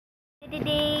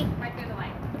Today, Right through the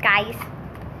line. guys,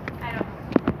 I don't.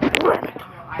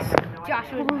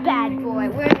 Joshua's bad boy.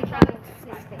 We're McDonald's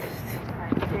sisters.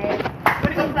 Want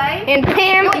to go play? And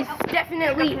Pam is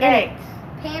definitely in play. it.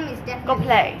 Pam is definitely. Go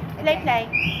play. Play.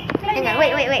 Hang on,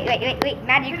 wait.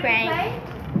 Magic prank.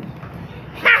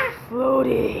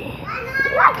 Floaty.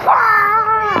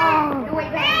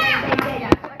 Wait.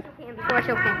 Before I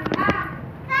show Pam.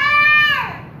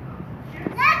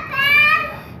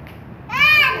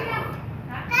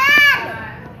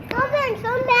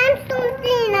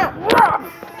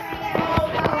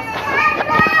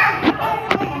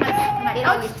 They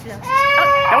always do.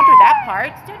 Don't do that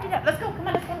part. Don't do that. Let's go. Come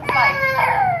on. Let's go on the slide.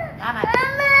 Mama. No.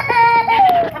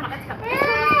 Come on. Let's go.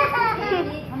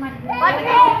 Come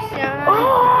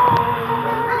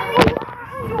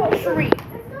on. Tree.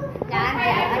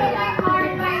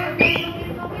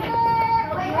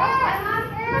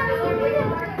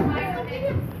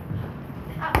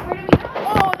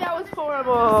 Oh, that was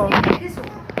horrible.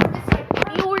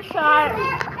 You were shot.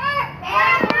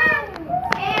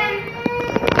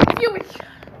 You were shot.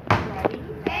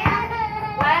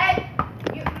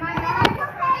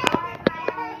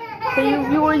 So you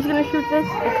viewers gonna shoot this?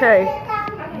 Okay.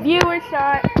 Viewer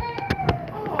shot.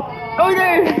 Oh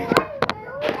there.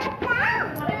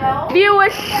 Viewer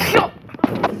shot.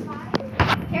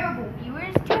 Terrible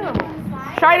viewers. Terrible.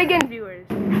 Try it again, viewers.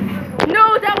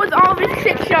 No, that was all of his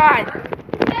sick shot.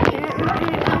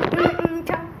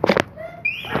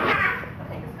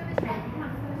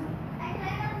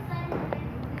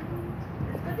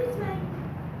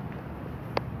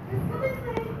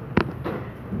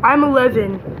 I'm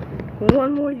 11.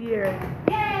 One more year.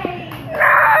 No!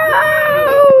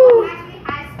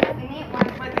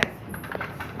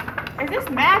 Is this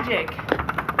magic?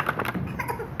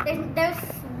 There's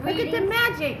Look at the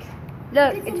magic.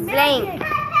 Look, it's blank.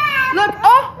 Look.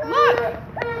 Oh, look.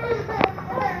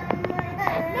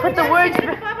 Put the words.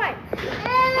 Bye-bye.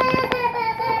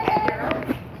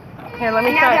 Here, let me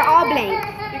And now they're try. all blank.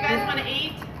 You guys want to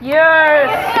eat? Yes.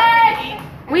 Eat?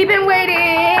 We've been waiting.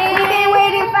 We've been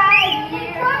waiting 5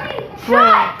 years.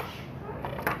 Wow.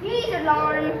 Jeez,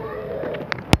 alarm.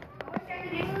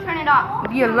 Just turn it off.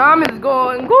 The alarm is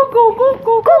going. Go, go, go,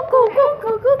 go, go, go, go,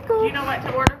 go, go, Do go. you know what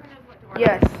to order? Who knows what to order?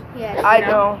 Yes, Yes. I Yeah.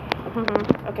 know.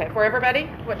 Mhm. Okay, for everybody?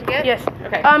 What to get? Yes.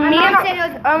 Okay. My Me mom and said it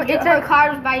was, it's her a car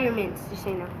was by your mints, just so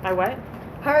you know. My what?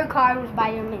 Her car was by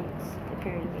your mints,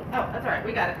 apparently. Oh, that's all right.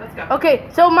 We got it. Let's go. okay.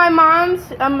 So my mom's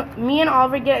me and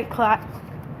Oliver get a class.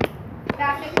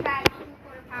 That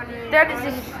is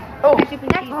just oh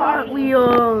Hot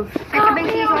Wheels. Ketchup and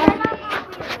cheese on.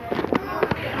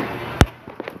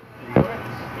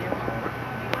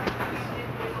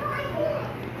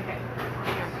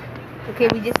 Okay,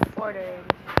 we just ordered.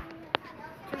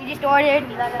 So we just ordered.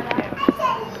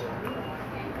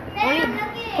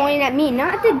 Pointing at me,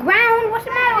 not at the ground. What's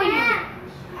the matter with you?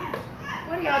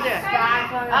 What are y'all doing?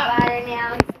 Stop on the fire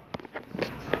now.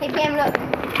 Hey Pam, look.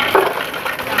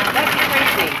 That's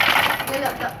crazy.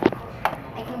 Look.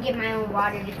 I can get my own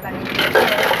water just by this.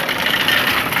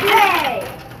 Hey!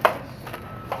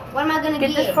 What am I gonna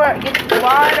Get get? this for get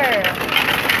water.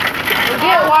 We'll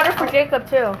get water for Jacob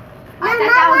too, I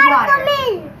thought that was water.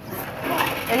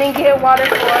 and then get water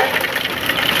for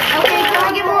Okay, can I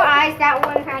get more ice? That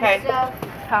one had Okay. stuff.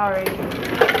 Powerade.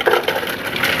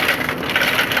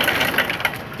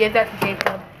 Give that to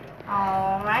Jacob.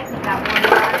 Alright, we got one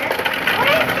water. What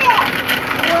is this?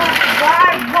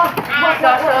 What?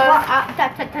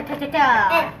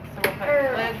 So we'll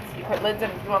put lids. You put lids in.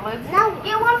 You want lids? No,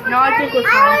 get one for No, I think we're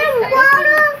fine.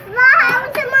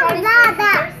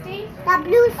 Thirsty? The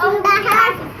blue suit that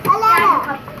has a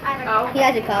letter. Oh. He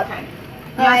has a cup. Okay.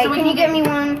 Alright, so we can can you get me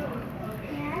one?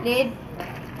 Lid?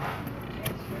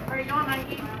 Where are you going,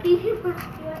 Mikey?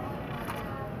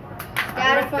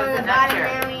 Started from the There's a nut bottom, here.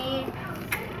 now we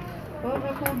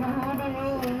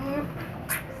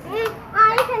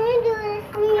can you do this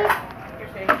for me? Here,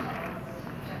 Shady.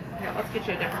 Here, let's get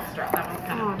you a different straw. That one's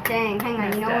kind Oh, of. dang. Hang on.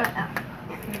 You know what?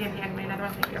 Can you give me another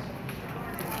one? Thank you.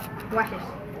 Watch this.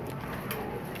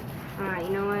 Alright,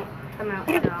 you know what? Come out.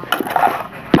 So.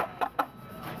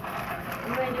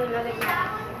 I'm going to do another one.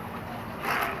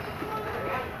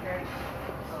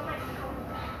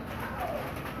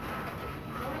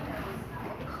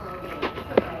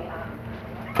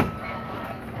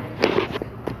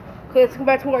 Okay, let's go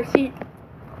back to our seat.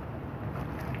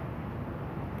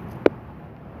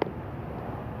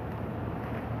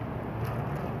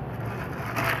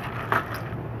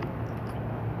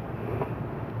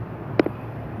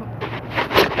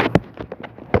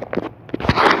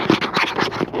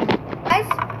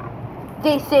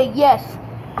 They say yes.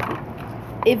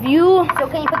 If you So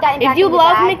can you put that in if you in the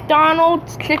love bag?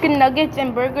 McDonald's chicken nuggets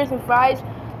and burgers and fries,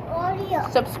 Audio.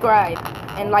 subscribe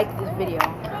and like this video.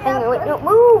 Hang on, wait, no,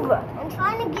 move. I'm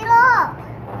trying to get up.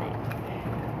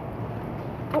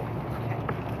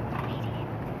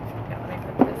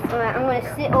 Alright, I'm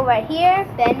gonna sit over here,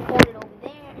 then hold it over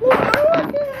there.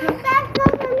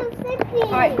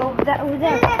 Alright, go over that over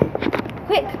there.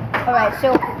 Quick. Alright,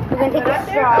 so we're gonna take a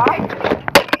straw.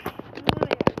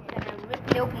 Rip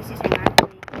little pieces and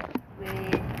actually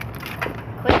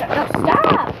quick. No,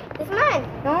 stop! It's mine.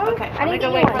 No, Okay, I I'm didn't gonna get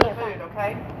go wait you for one. the food,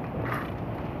 okay?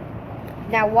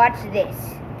 Now watch this.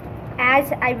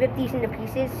 As I rip these into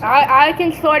pieces, I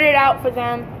can sort it out for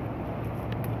them.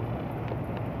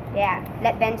 yeah,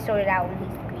 let Ben sort it out when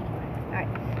he's greedy.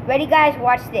 Alright, ready guys?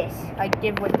 Watch this. I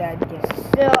give what Dad gives.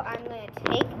 So I'm gonna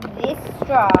take this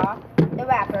straw, the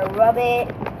wrapper, rub it,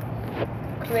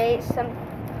 create some.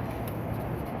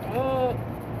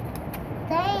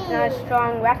 It's not a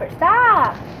strong wrapper.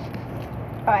 Stop!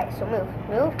 Alright, so move.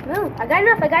 I got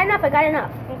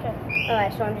enough. Okay.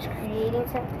 Alright, so I'm just creating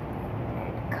some.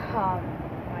 And come,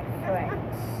 my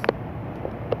friends.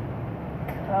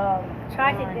 Come.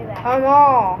 Try to on. do that. Come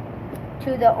on.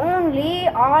 To the only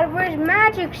Oliver's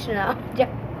Magic Snow.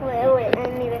 Wait,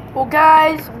 I need it. Well,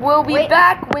 guys, we'll be Wait.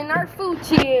 back when our food's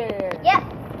here. Yep.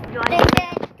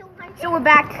 So we're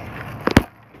back.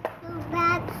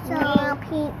 That's so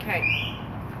pink. Okay.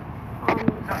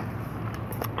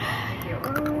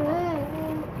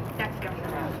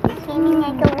 Can you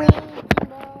make a wing?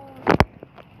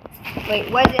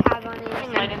 Wait, what does it have on it?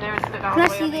 Right in there and sit all Can I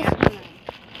the way see on this?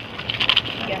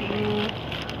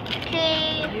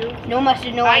 Okay. No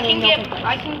mustard, no I onion, can no get pickles.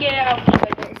 I can get it out.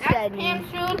 It That's said Pam's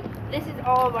food. This is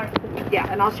all of our food. Yeah,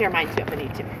 and I'll share mine too if I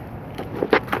need to.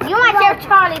 You might share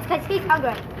Charlie's because he's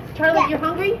hungry. Charlie, you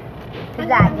hungry? He's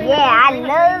like, yeah, I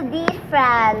love these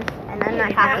fries. And I'm not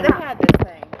Yeah, talking they about. had this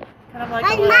thing. Kind of like a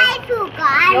That's little... my food,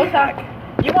 guys. No talk.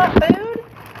 You want food?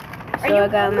 So I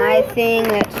got my thing.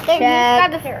 Let's check.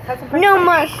 Here, have some french No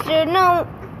fries. mustard, no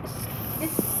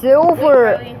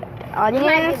silver Charlie.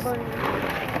 onions,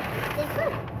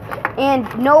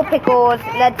 and no pickles.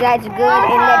 That's good.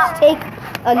 And let's take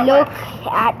a look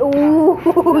at. Ooh,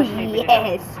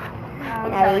 yes.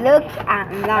 Now look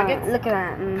at that. Look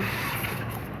at that.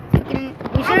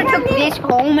 We should have took this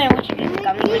home and we should have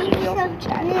gummies with real food,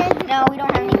 Chad. No, we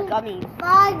don't have any gummies.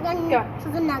 Fries and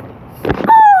chicken nuggets.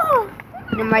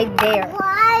 They're right there.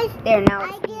 Fries. There now.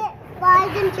 I get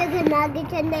fries and chicken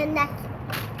nuggets and then that's.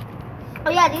 Oh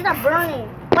yeah, these are burning.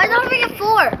 Why is that over here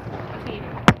 4?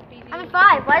 I'm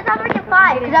 5. Why is that over here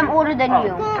 5? Because I'm older than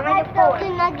you. I have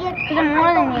chicken nuggets. Because I'm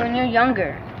older than you and you're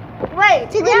younger. Wait,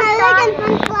 chicken nuggets and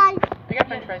french fries. I got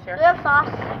french fries here. We have sauce.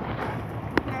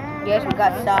 Yes, we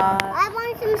got sauce. I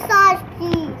want some sauce,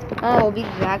 please. Oh, we'll be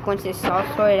back once this sauce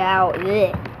sorted out. Ugh.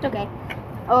 It's okay.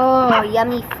 Oh,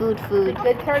 yummy food.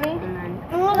 Good, Charlie. And then,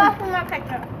 I'm gonna go for more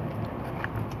ketchup.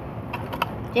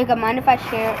 Jacob, mind if I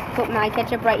put my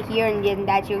ketchup right here and then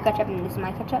that's your ketchup and this is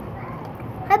my ketchup?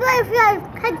 How about if you have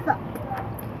ketchup?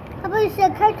 How about you say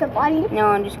ketchup, buddy? No,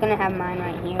 I'm just gonna have mine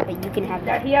right here, but you can have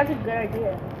that. He has a good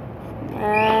idea.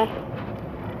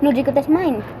 No, Jacob, that's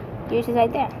mine. Yours is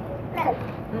right there.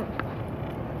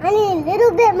 I need a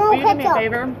little bit more Will you do me a ketchup.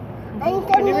 favor? I need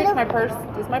Can some you reach little. my purse?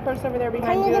 Is my purse over there Can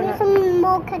behind you you? give me Or some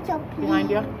more ketchup, please? behind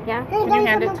you? Yeah? Can Can you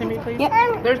hand it to me, please?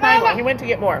 Yep. There's my one. He went to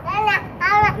get more.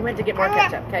 He went to get more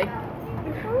ketchup, okay?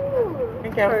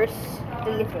 Thank you. First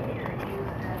delivery.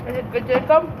 Is it good,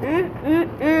 Jacob?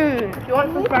 You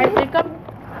want some fries, Jacob?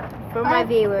 For my Here,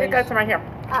 viewers. got some right here.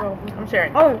 I'm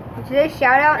sharing. Oh, today's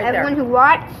shout out Right there. everyone who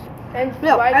watched. And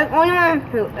No, like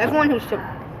everyone who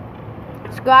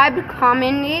subscribed,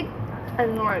 commented,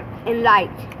 and like. and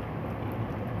liked.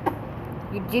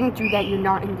 You didn't do that, you're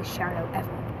not in the shout out ever.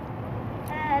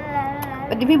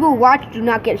 But the people who watch do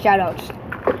not get shout outs.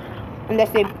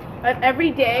 Unless they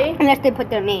Every day put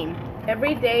their name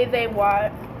they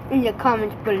watch. in the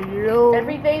comments below.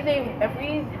 Every day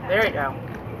There you go.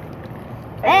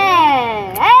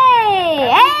 Hey!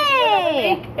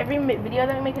 every video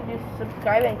that we make, do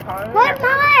subscribe and comment What's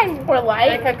mine? or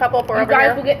like. Make a couple for You over guys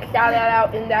here. will get shouted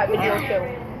out in that video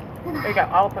too. There you go.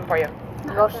 I'll open for you.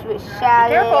 Go switch shout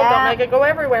Careful, don't out. make it go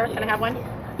everywhere. Can I have one?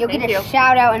 You'll Thank get a you.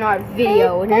 shout out in our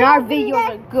video. And our videos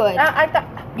are good. I thought.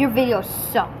 Your videos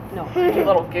suck. No, you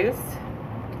little goose.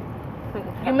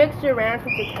 You mix your ranch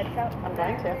with the ketchup. I'm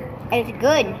going to. And it's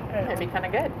good. It'd be kind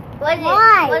of good.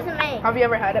 Why? What's it make? Have you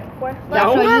ever had it before?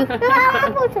 I'll show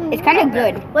you. It's kind of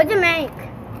good. What's it make?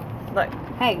 Look,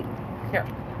 Hey. here.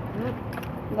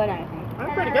 Good night.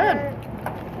 That's pretty good.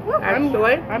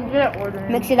 Actually, I'm good at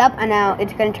ordering. Mix it up, and now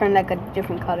it's gonna turn like a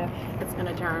different color. it's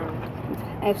gonna turn.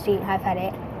 I've had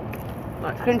it.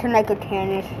 Look. It's gonna turn like a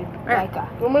tannish, like a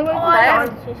When we went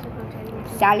to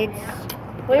salads.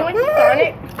 when we went to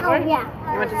Sonic, Oh, yeah.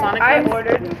 You went to Sonic? I Fest?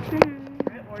 ordered.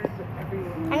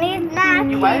 I need a napkin.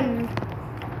 You what?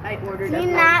 I ordered Need a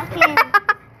it. napkin.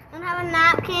 Don't have a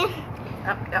napkin.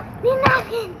 Yep, yep. Need a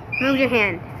napkin. Move your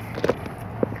hand.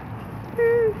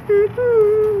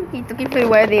 He's looking for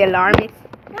where the alarm is.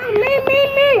 No, me.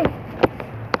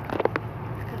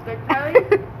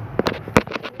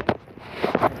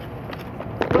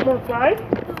 One more fries?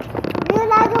 Do you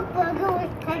like a burger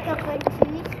with ketchup and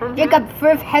cheese? Jacob,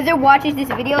 if Heather watches this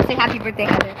video, say happy birthday,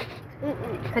 Heather.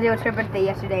 Because it was her birthday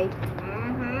yesterday.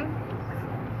 Mm-hmm.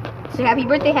 Say happy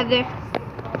birthday, Heather.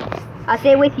 I'll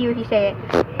say it with you if you say it.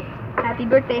 Happy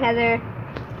birthday, Heather.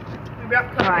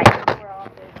 Alright.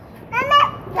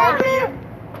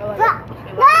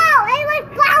 No, it was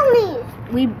brownies.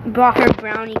 We brought her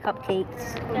brownie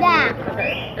cupcakes. Yeah.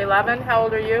 Okay. 11, how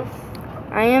old are you?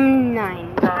 I am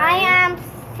 9. I am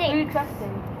Who you 6.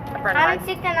 trusting? A friend of I'm mine.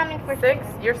 6 and I'm in first. 6?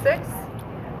 You're 6?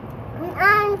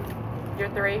 I'm You're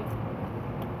 3?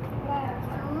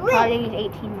 Charlie is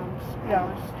 18 months.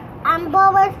 Yeah. I'm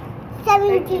Boba's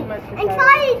 17. 18 months And retired.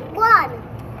 Charlie's 1.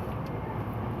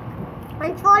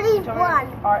 And Charlie's 1.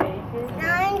 Our ages.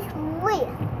 I'm 3.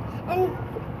 And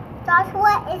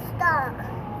Joshua is stuck.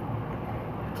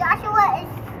 Joshua is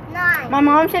 9. My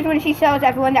mom says when she tells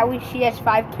everyone that she has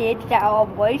 5 kids that are all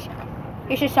boys,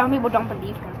 it's just some people don't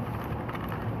believe her.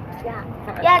 Yeah,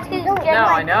 it's because No,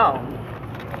 I know.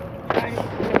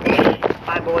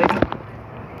 5 boys.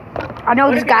 I know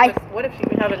What this if guy. What if she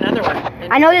could have another one?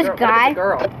 And I know this what if it's a guy.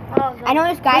 girl. I know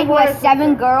this guy who has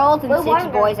 7 girls and 6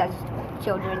 boys as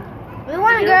children. We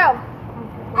want a You? girl.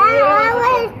 I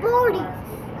want his booty.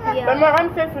 But my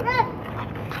mom says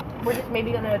we're just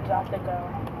maybe gonna adopt a girl.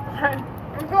 I'm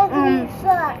taking these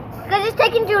shots. Because it's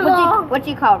taking too long. What's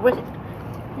he called? What's it?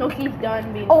 No, she's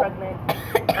done being Oh. pregnant.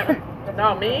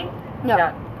 No, me? No,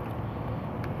 Yeah.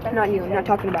 not you. I'm not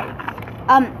talking about you.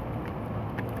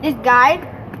 This guy,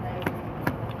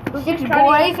 6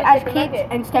 boys as kids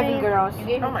and 7 girls. You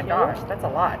gave Oh me my 2? gosh, that's a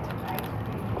lot.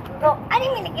 Oh, I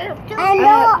didn't mean to give him two. I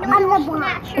know I'm the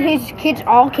boss. His kids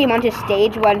all came onto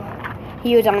stage when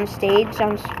he was on stage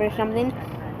for something,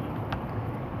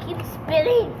 Keep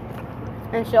spilling.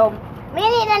 and so We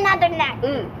need another neck.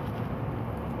 Mm.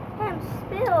 I'm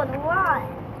spilled. Why?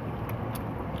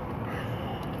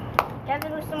 Gotta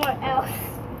do somewhere else.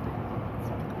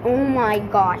 oh my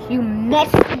gosh, you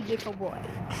messy little boy.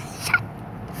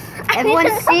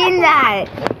 Everyone's seen that.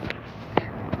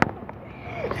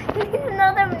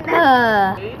 Another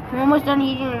neck. I'm almost done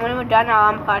eating, and when we're done,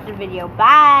 I'll unpause the video.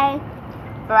 Bye.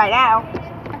 For right now.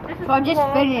 So I just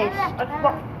finished.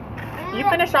 You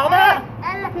finished all that?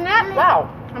 No. Wow.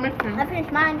 How much? I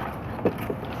finished mine.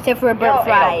 Except for a You burnt all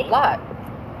fry. ate a lot.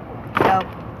 So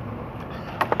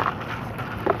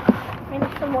Maybe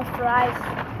some more fries.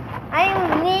 I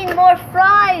need more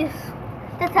fries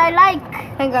that I like.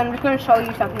 hang on, I'm just gonna show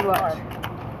you something. Watch.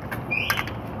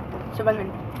 So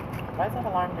Why is that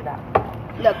alarm to that?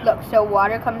 look. So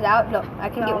water comes out. Look, I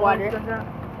can get water. Is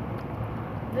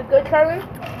it good, Charlie?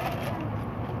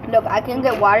 Look, I can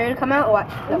get water to come out. Watch.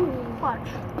 Look. Watch.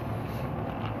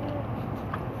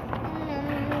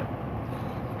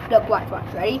 Look, watch.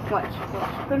 Ready? Watch.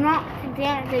 They're not,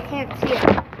 they can't see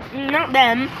it. Not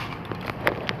them.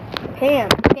 Pam,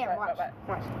 watch.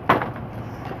 Watch.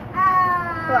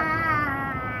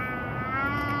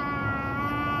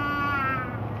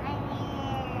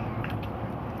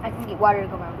 I can get water to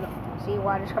come out. Look. See,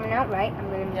 water's coming out, right? I'm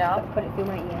gonna Yeah. put it through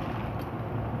my ear.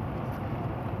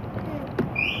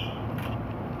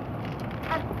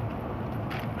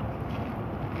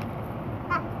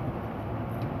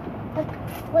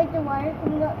 Wait, the water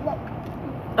coming up. Look.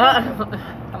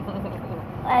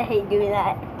 I hate doing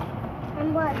that.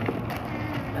 And what?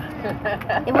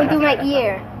 It went through my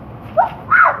ear.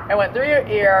 It went through your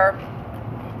ear,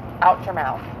 out your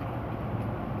mouth.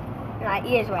 My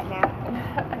ear's wet now.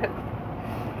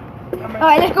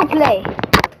 Alright, let's go play.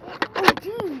 Oh,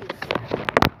 jeez.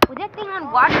 Was that thing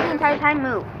on water the entire time?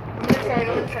 Move.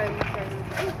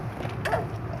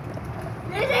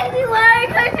 There's actually water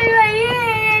touching my ear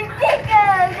and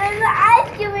tickles. There's ice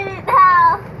cream in it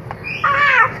now.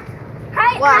 Ah!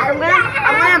 Watch, I'm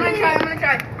gonna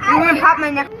try. I'm gonna pop my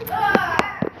neck.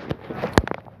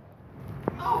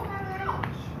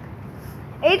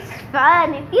 It's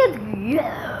fun. It feels good.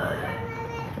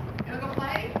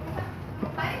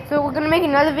 So we're gonna make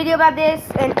another video about this.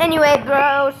 And anyway,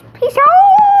 bros, peace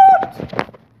out.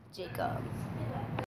 Jacob.